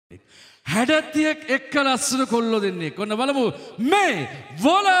හැඩතියෙක් එක්ක ලස්සන කොල්ලෝ දෙන්නේ. කොන්න බලමු මේ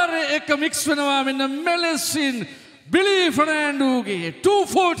වෝලාරේ එක මික්ස් වෙනවා මෙන්න මෙලෙසින් බිලි ෆර්නෑන්ඩෝගේ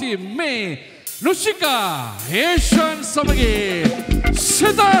 240 මේ නුෂිකා හේෂන් සමගයේ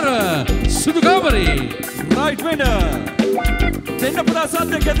සිතාර සුදුකාමරේ right winner දෙන්න පුරා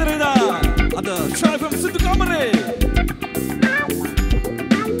සද්ද ගෙදරේදා අද ට්‍රයිෆම් සුදුකාමරේ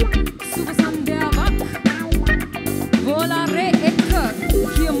සුබ සන්ධ්‍යාවක් වෝලාරේ එක්ක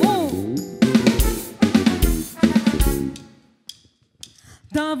කියමු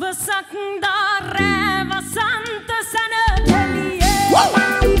දවසක් දාරෑ වසන්ත සැනකෙළියේ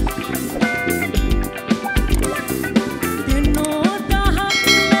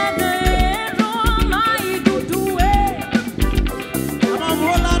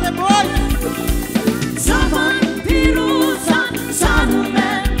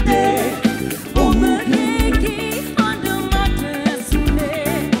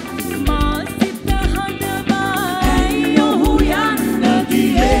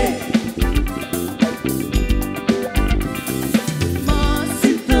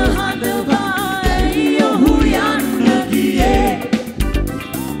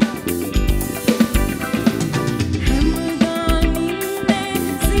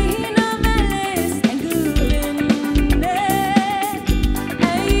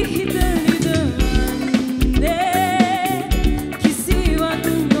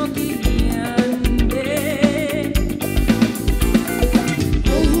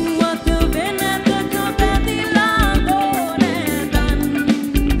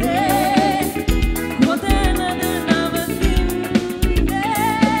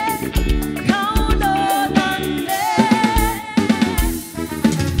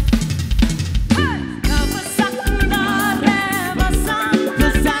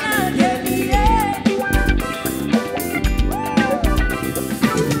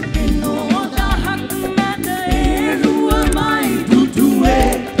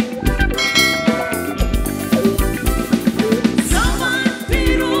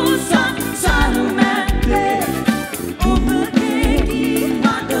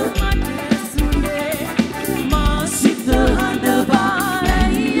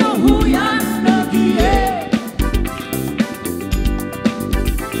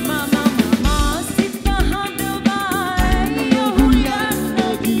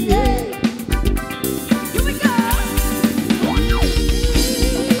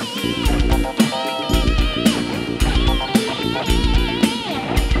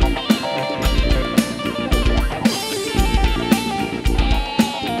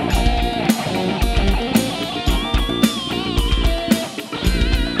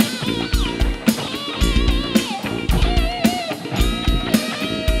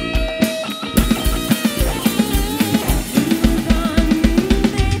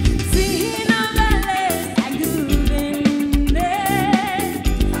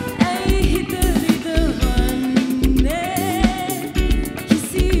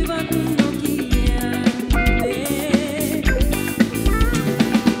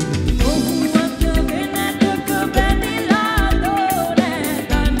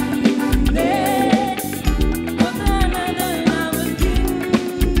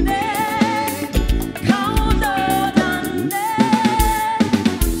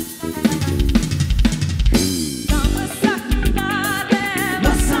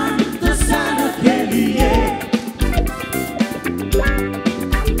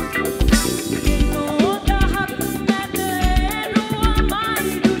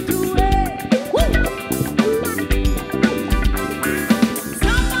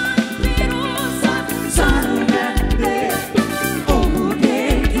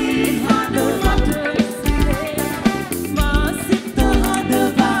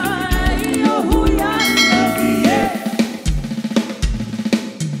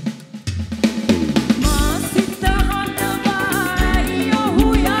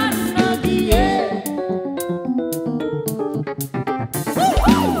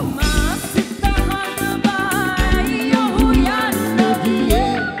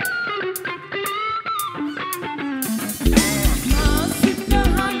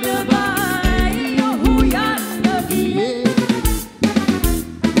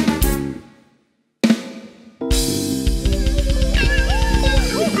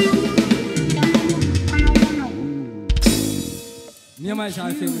නියමයි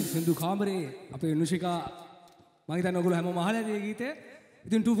ශාස්ත්‍රීය සින්දු කාමරේ අපේ නුෂිකා මම හිතන්නේ ඔයගොල්ලෝ හැමෝම අහලා ඇති මේ ගීතය.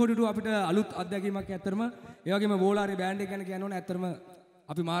 ඉතින් 242 අපිට අලුත් අත්දැකීමක් ඇත්තරම ඒ වගේම වෝලාරේ බෑන්ඩ් එක ගැන කියන්න ඕනේ ඇත්තරම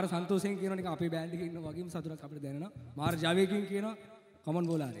අපි මාර සන්තෝෂයෙන් කියනවා නිකන් අපේ බෑන්ඩ් එකේ ඉන්න වගේම සතුටක් අපිට දැනෙනවා. මාර ජවයකින් කියනවා කමන්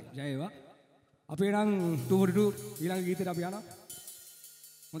වෝලාරේ ජය වේවා. අපේ නම් 242 ඊළඟ ගීතේට අපි යනවා.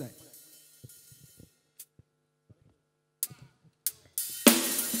 හොඳයි.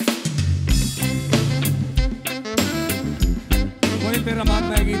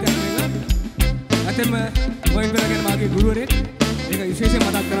 තමයි ගීතයක් මේක. ඇත්තම මොයින් වෙලගෙන මාගේ ගුරුවරයෙක් ඒක විශේෂයෙන්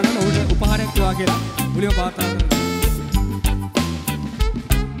මතක් කරගන්න ඕකට උපහාරයක් දුවා කියලා මුලින්ම පාත්තා කරනවා.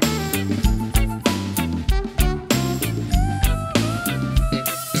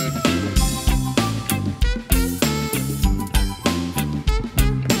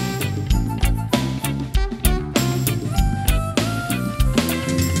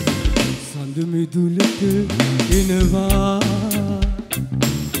 මිදුලට එනවා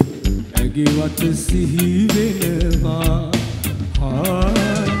ඇගේ වත සිහි වෙනවා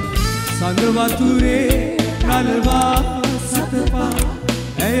සඳ වතුරේ නලවා සතපා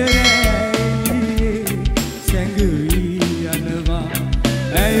ඇය එළියේ සැඟවී යනවා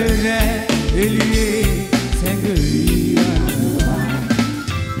ඇය එළියේ සැඟවී යනවා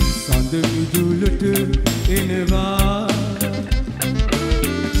සඳ මිදුලට එනවා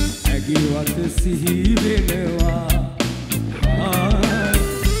වත සිහි වෙනවා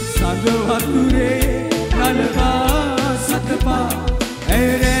සඳ වතුරේ නලවා සතපා ඇය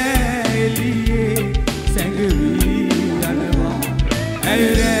එළියේ සැඟවී යනවා ඇය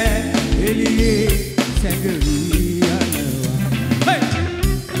එළියේ සැඟවී යනවා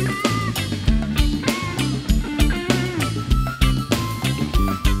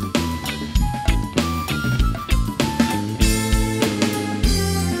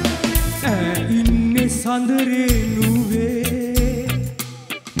සඳරේ නුවේ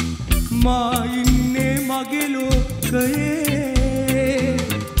මා ඉන්නේ මගේ ලෝකයේ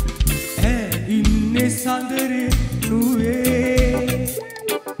ඈ ඉන්නේ සඳරේ නුවේ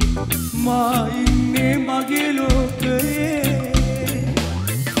මා ඉන්නේ මගේ ලෝකයේ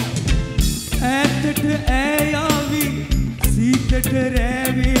ඈතට ඈයාවි සීතට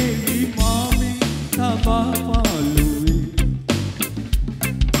රැවේවි මාමේ තබා පාළුවේ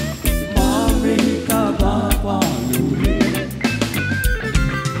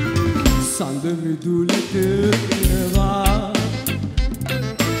සඳ මිදුලට එනවා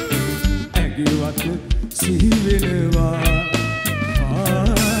ඇගේ වත සිහි වෙනවා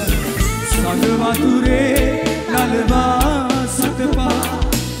සඳ වතුරේ නලවා සතපා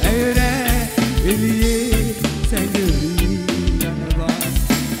ඇය එළියේ සැඟවී යනවා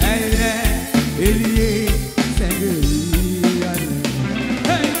ඇය එළියේ සැඟවී යනවා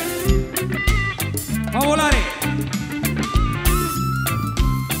අවලාරේ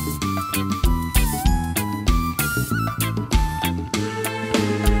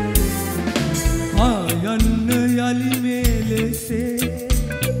යලි මෙලෙසේ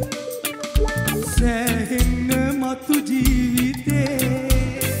සෑහෙන්න මතු ජීවිතේ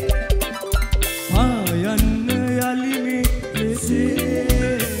යන්න යලි මෙලෙසේ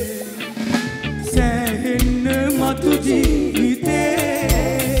සෑහෙන්න මතු ජීවිතේ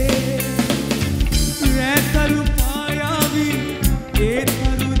රැතරු පායාවි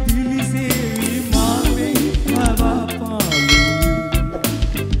ඒතරු දිලිසේවි මාමෙන් හවා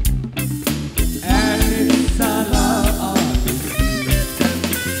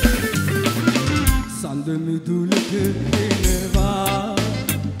මිදුලට එනවා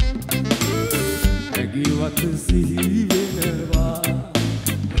ඇගේ වත සිහි වෙනවා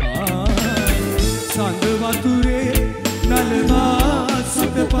සඳ වතුරේ නලවා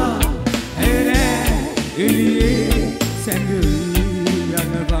සතපා ඇය එළියේ සැඟවී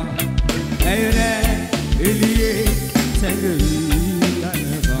යනවා ඇය එළියේ සැඟවී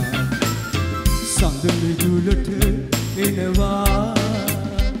යනවා සඳ මිදුලට එනවා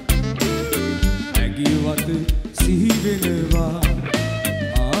වත සිහි වෙනවා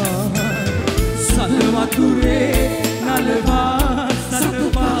සඳ වතුරේ නලවා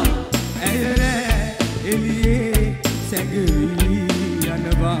සතපා ඇය එළියේ සැඟවී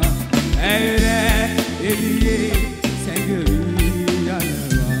යනවා ඇය එළියේ සැඟවී යනවා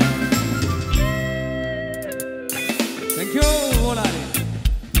Thank you ඕලාරේ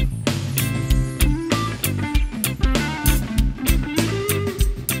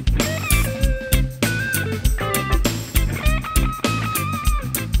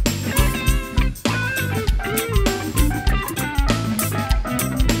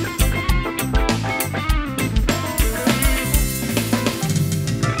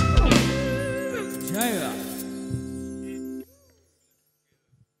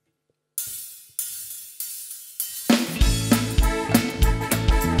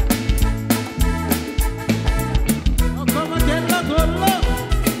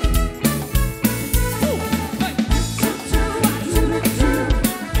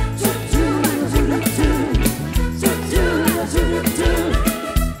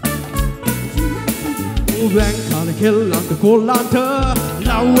දැන් කාලේ කෙල්ලන්ට කොල්ලන්ට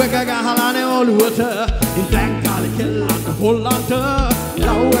ලව් එක ගහලානේ ඔළුවට දැන් කාලේ කෙල්ලන්ට කොල්ලන්ට ලව්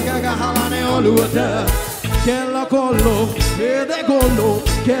ලව් එක ගහලානේ ඔළුවට කෙල්ල කොල්ලෝ මේ දෙකොල්ලෝ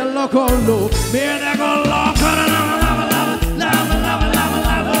කෙල්ල කොල්ලෝ මේ දෙකොල්ලෝ කරනවා love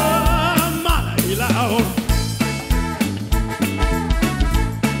මලහිලා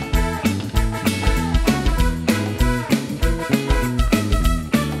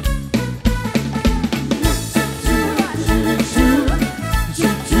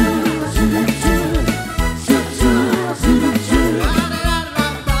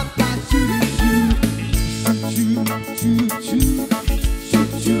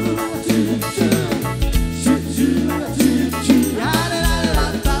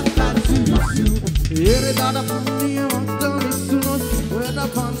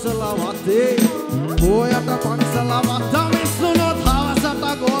Boyata pansala vatta missunot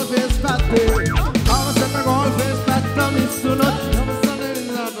havasata golfes patte havasata golfes patta missunot havasata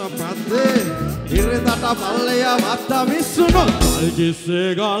illata patte iridata palleya vatta missunot algisse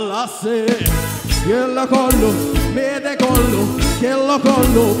gallasse kella kollu mede kollu kella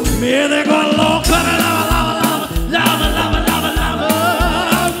kollu mede kollu karala lava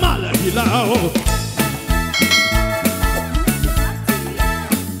malagilao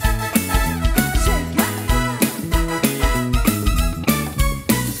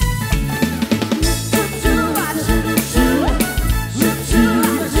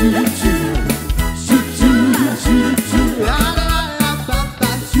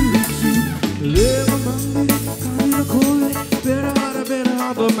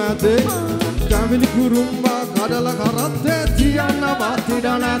Kavili kurumba kadala karatte tiyanna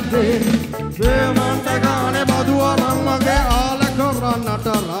vatida natte premanta gaane baduwa rammage aala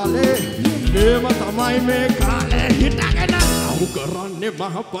karannata rale prema tamai me kaale hitagena ahu karanne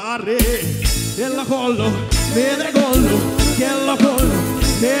mahapare ella kollo mede gollo kella kollo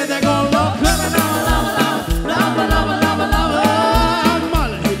mede gollo karana lava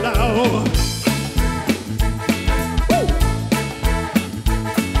malhilao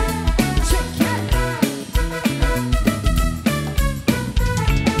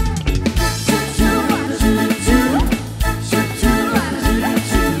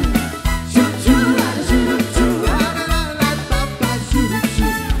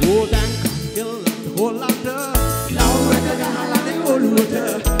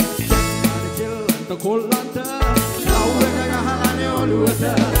Kollanta, lauega gahalane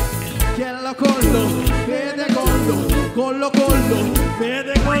oluwata. Kella kollo, vede kollo, kollo kollo,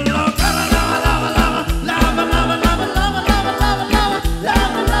 vede kollo.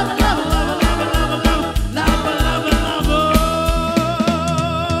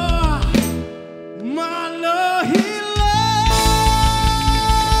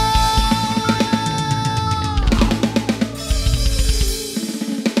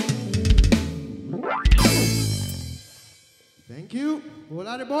 Thank you,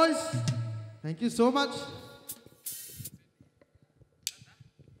 Volare boys. Thank you so much.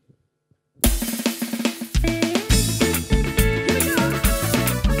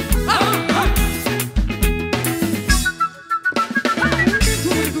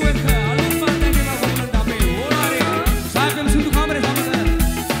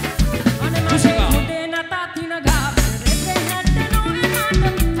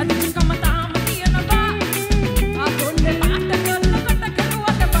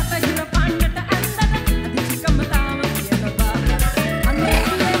 I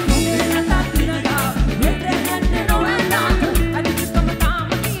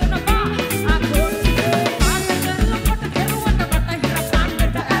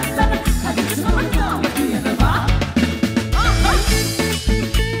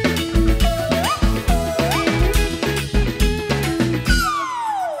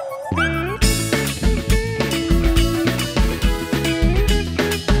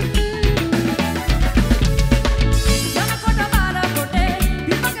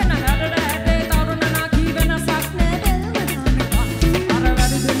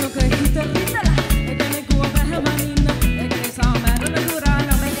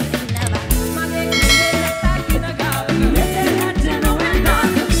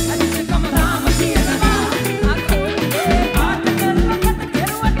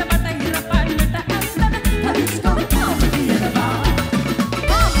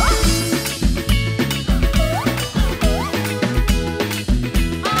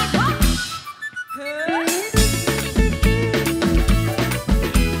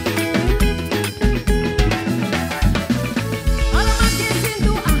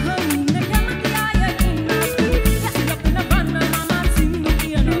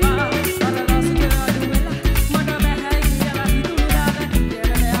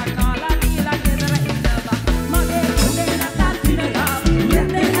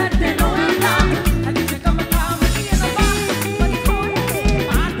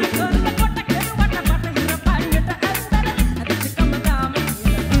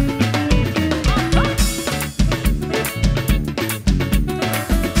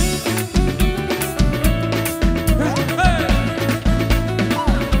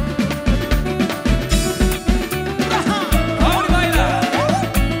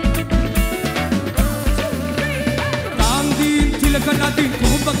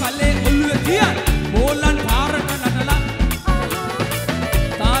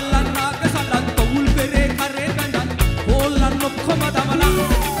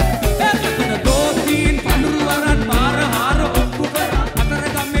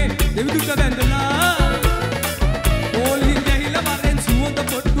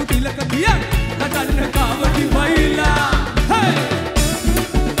තිලක තියන් නටන්න කාවටි වයිලා hey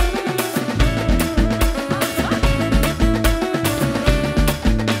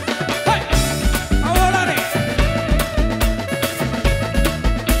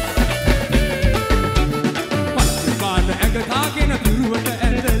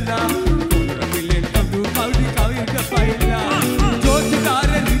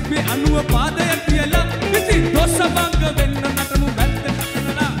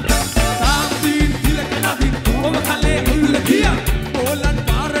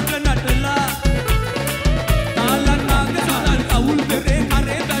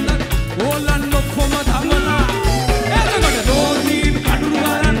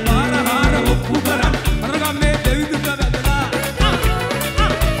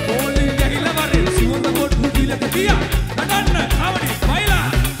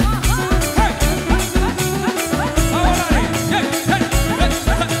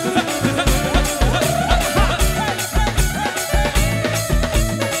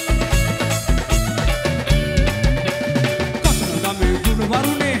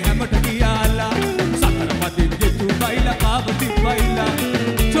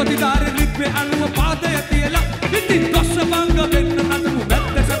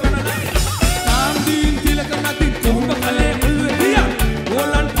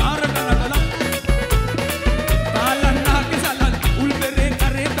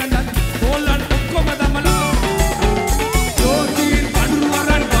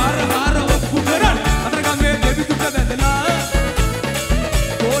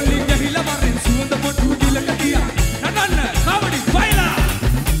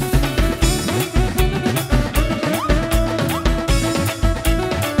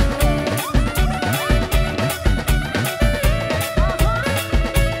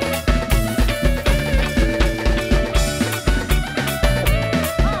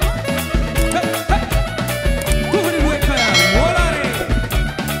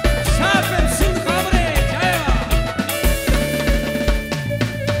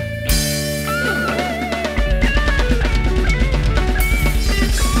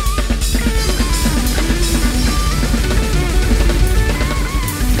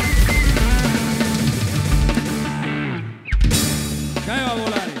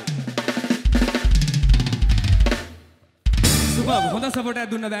හොඳ support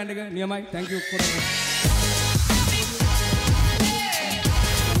එකක් දුන්න band එක නියමයි thank you කොරන්න